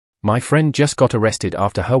My friend just got arrested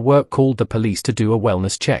after her work called the police to do a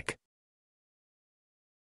wellness check.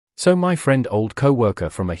 So my friend, old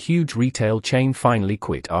co-worker from a huge retail chain, finally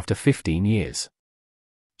quit after 15 years.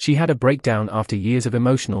 She had a breakdown after years of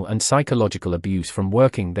emotional and psychological abuse from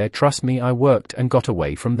working there. Trust me, I worked and got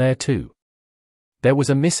away from there too. There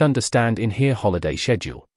was a misunderstanding in her holiday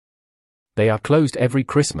schedule. They are closed every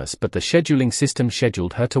Christmas, but the scheduling system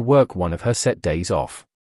scheduled her to work one of her set days off.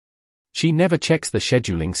 She never checks the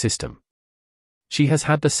scheduling system. She has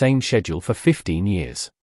had the same schedule for 15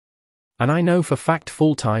 years. And I know for fact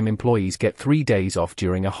full-time employees get 3 days off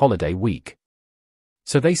during a holiday week.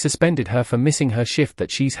 So they suspended her for missing her shift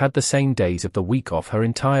that she's had the same days of the week off her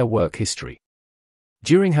entire work history.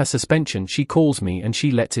 During her suspension, she calls me and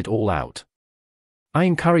she lets it all out. I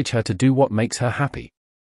encourage her to do what makes her happy.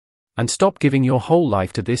 And stop giving your whole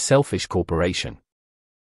life to this selfish corporation.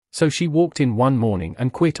 So she walked in one morning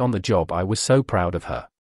and quit on the job. I was so proud of her.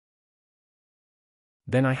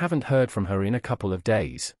 Then I haven't heard from her in a couple of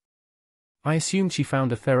days. I assumed she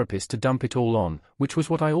found a therapist to dump it all on, which was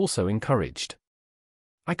what I also encouraged.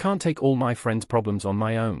 I can't take all my friends' problems on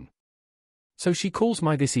my own. So she calls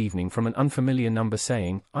me this evening from an unfamiliar number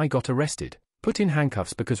saying, I got arrested, put in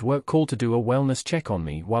handcuffs because work called to do a wellness check on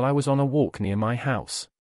me while I was on a walk near my house.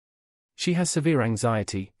 She has severe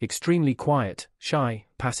anxiety, extremely quiet, shy,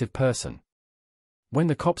 passive person. When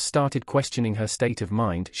the cops started questioning her state of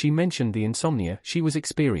mind, she mentioned the insomnia she was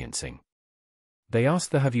experiencing. They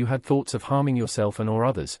asked her, have you had thoughts of harming yourself and or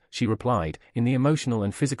others? She replied, in the emotional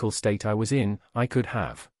and physical state I was in, I could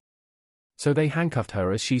have. So they handcuffed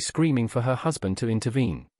her as she's screaming for her husband to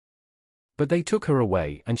intervene. But they took her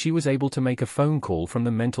away and she was able to make a phone call from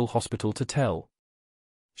the mental hospital to tell.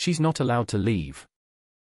 She's not allowed to leave.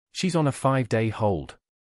 She's on a 5-day hold.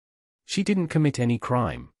 She didn't commit any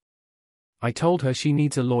crime. I told her she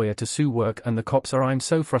needs a lawyer to sue work and the cops are. I'm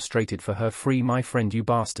so frustrated for her. Free my friend, you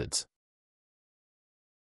bastards.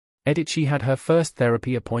 Edit. She had her first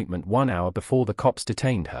therapy appointment 1 hour before the cops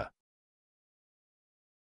detained her.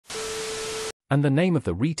 And the name of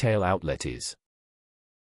the retail outlet is.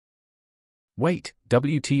 Wait,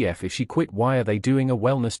 WTF, if she quit, why are they doing a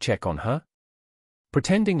wellness check on her?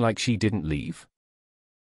 Pretending like she didn't leave?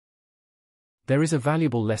 There is a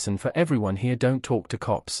valuable lesson for everyone here. Don't talk to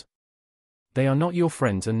cops. They are not your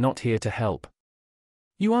friends and not here to help.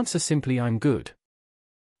 You answer simply, I'm good.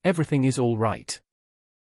 Everything is all right.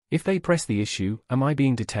 If they press the issue, am I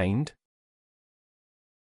being detained?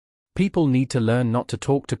 People need to learn not to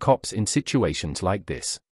talk to cops in situations like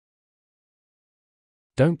this.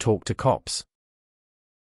 Don't talk to cops.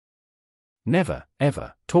 Never,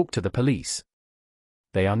 ever, talk to the police.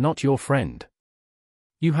 They are not your friend.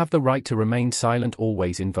 You have the right to remain silent.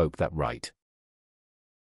 Always invoke that right.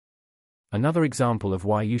 Another example of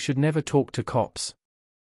why you should never talk to cops.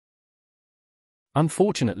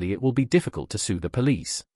 Unfortunately, it will be difficult to sue the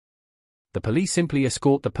police. The police simply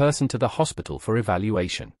escort the person to the hospital for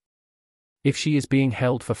evaluation. If she is being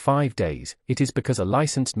held for 5 days, it is because a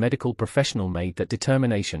licensed medical professional made that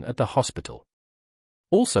determination at the hospital.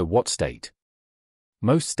 Also, what state?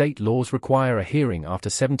 Most state laws require a hearing after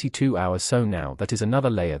 72 hours, so now that is another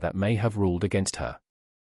layer that may have ruled against her.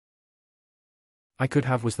 I could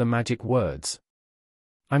have was the magic words.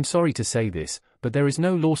 I'm sorry to say this, but there is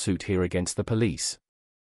no lawsuit here against the police.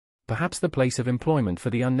 Perhaps the place of employment for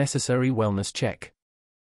the unnecessary wellness check.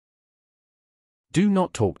 Do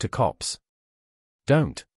not talk to cops.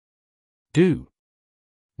 Don't. Do.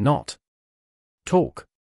 Not. Talk.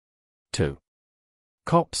 To.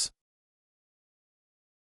 Cops.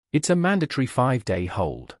 It's a mandatory 5-day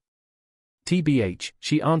hold. TBH,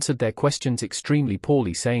 she answered their questions extremely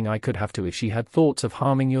poorly, saying I could have to if she had thoughts of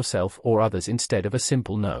harming yourself or others instead of a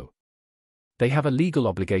simple no. They have a legal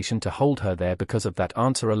obligation to hold her there because of that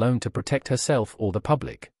answer alone to protect herself or the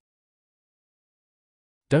public.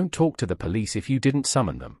 Don't talk to the police if you didn't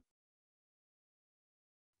summon them.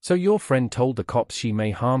 So your friend told the cops she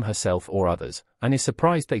may harm herself or others, and is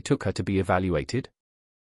surprised they took her to be evaluated?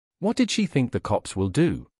 What did she think the cops will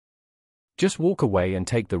do? Just walk away and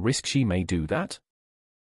take the risk she may do that?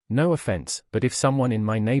 No offense, but if someone in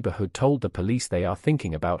my neighborhood told the police they are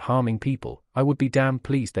thinking about harming people, I would be damn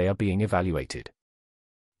pleased they are being evaluated.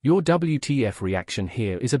 Your WTF reaction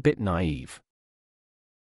here is a bit naive.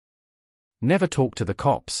 Never talk to the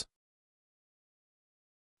cops.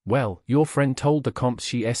 Well, your friend told the cops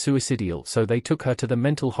she is suicidal, so they took her to the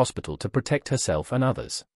mental hospital to protect herself and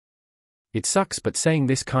others. It sucks, but saying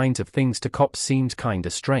this kinds of things to cops seems kinda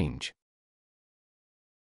strange.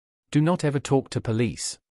 Do not ever talk to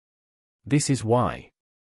police. This is why.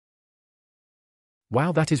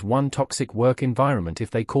 Wow, that is one toxic work environment if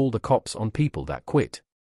they call the cops on people that quit.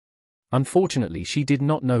 Unfortunately, she did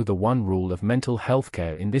not know the one rule of mental health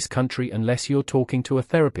care in this country: unless you're talking to a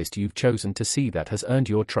therapist you've chosen to see that has earned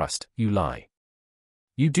your trust, you lie.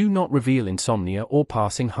 You do not reveal insomnia or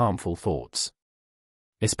passing harmful thoughts.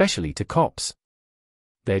 Especially to cops.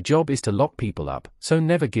 Their job is to lock people up, so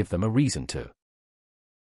never give them a reason to.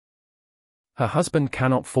 Her husband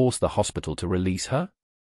cannot force the hospital to release her?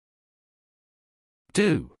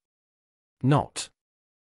 Do not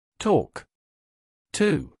talk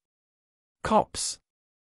to cops.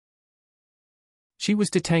 She was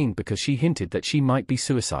detained because she hinted that she might be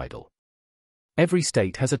suicidal. Every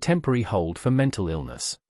state has a temporary hold for mental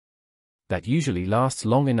illness. That usually lasts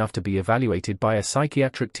long enough to be evaluated by a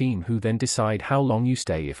psychiatric team who then decide how long you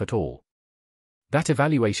stay, if at all. That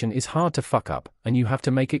evaluation is hard to fuck up, and you have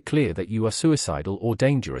to make it clear that you are suicidal or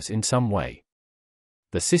dangerous in some way.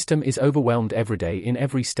 The system is overwhelmed every day in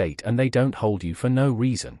every state, and they don't hold you for no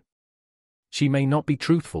reason. She may not be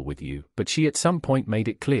truthful with you, but she at some point made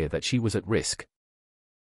it clear that she was at risk.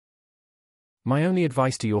 My only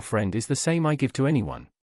advice to your friend is the same I give to anyone.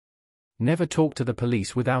 Never talk to the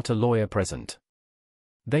police without a lawyer present.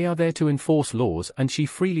 They are there to enforce laws, and she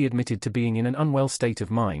freely admitted to being in an unwell state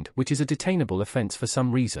of mind, which is a detainable offense for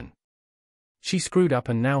some reason. She screwed up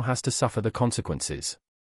and now has to suffer the consequences.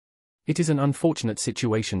 It is an unfortunate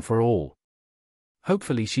situation for all.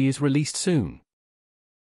 Hopefully she is released soon.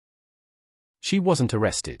 She wasn't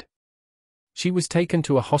arrested. She was taken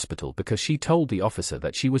to a hospital because she told the officer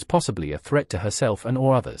that she was possibly a threat to herself and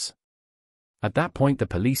or others. At that point the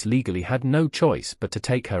police legally had no choice but to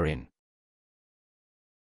take her in.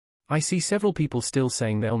 I see several people still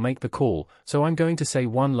saying they'll make the call, so I'm going to say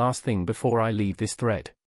one last thing before I leave this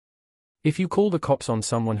thread. If you call the cops on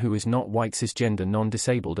someone who is not white, cisgender,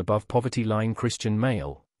 non-disabled, above poverty line, Christian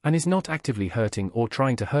male, and is not actively hurting or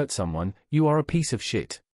trying to hurt someone, you are a piece of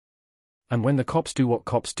shit. And when the cops do what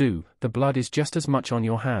cops do, the blood is just as much on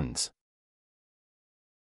your hands.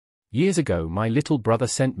 Years ago my little brother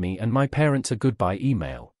sent me and my parents a goodbye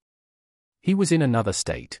email. He was in another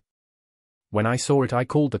state. When I saw it I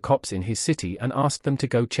called the cops in his city and asked them to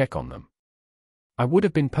go check on them. I would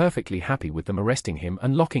have been perfectly happy with them arresting him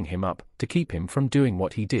and locking him up, to keep him from doing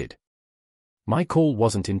what he did. My call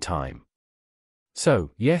wasn't in time.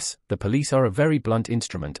 So, yes, the police are a very blunt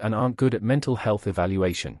instrument and aren't good at mental health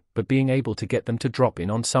evaluation, but being able to get them to drop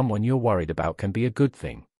in on someone you're worried about can be a good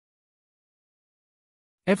thing.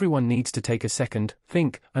 Everyone needs to take a second,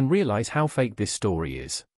 think, and realize how fake this story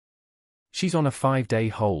is. She's on a 5-day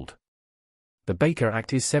hold. The Baker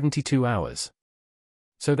Act is 72 hours.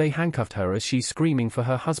 So they handcuffed her as she's screaming for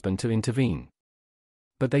her husband to intervene.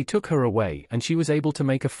 But they took her away and she was able to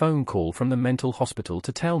make a phone call from the mental hospital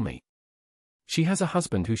to tell me. She has a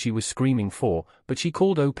husband who she was screaming for, but she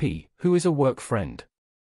called OP, who is a work friend.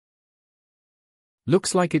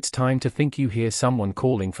 Looks like it's time to think you hear someone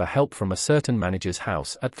calling for help from a certain manager's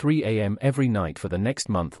house at 3 a.m. every night for the next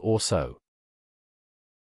month or so.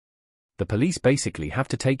 The police basically have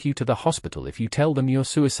to take you to the hospital if you tell them you're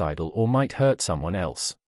suicidal or might hurt someone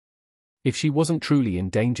else. If she wasn't truly in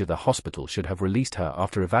danger, the hospital should have released her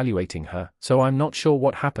after evaluating her, so I'm not sure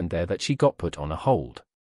what happened there that she got put on a hold.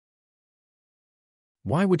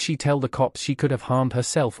 Why would she tell the cops she could have harmed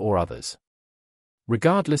herself or others?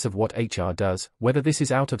 Regardless of what HR does, whether this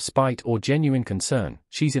is out of spite or genuine concern,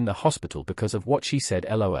 she's in the hospital because of what she said,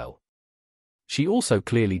 LOL. She also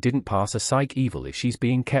clearly didn't pass a psych eval if she's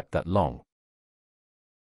being kept that long.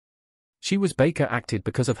 She was Baker acted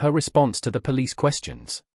because of her response to the police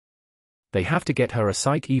questions. They have to get her a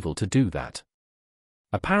psych eval to do that.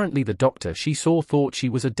 Apparently the doctor she saw thought she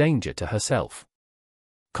was a danger to herself.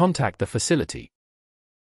 Contact the facility.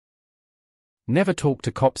 Never talk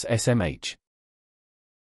to cops, SMH.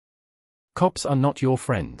 Cops are not your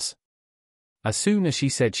friends. As soon as she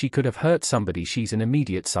said she could have hurt somebody, she's an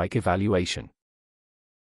immediate psych evaluation.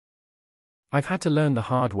 I've had to learn the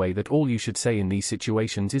hard way that all you should say in these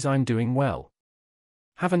situations is "I'm doing well.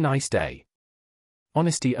 Have a nice day."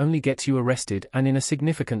 Honesty only gets you arrested and in a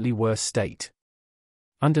significantly worse state.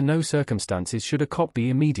 Under no circumstances should a cop be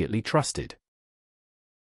immediately trusted.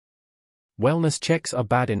 Wellness checks are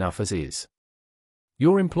bad enough as is.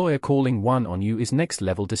 Your employer calling one on you is next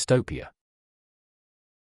level dystopia.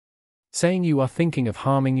 Saying you are thinking of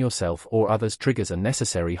harming yourself or others triggers a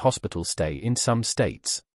necessary hospital stay in some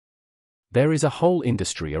states. There is a whole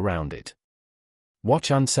industry around it. Watch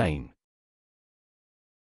Unsane.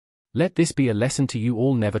 Let this be a lesson to you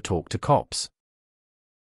all: never talk to cops.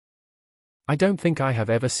 I don't think I have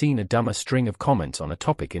ever seen a dumber string of comments on a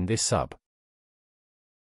topic in this sub.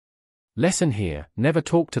 Lesson here: never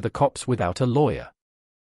talk to the cops without a lawyer.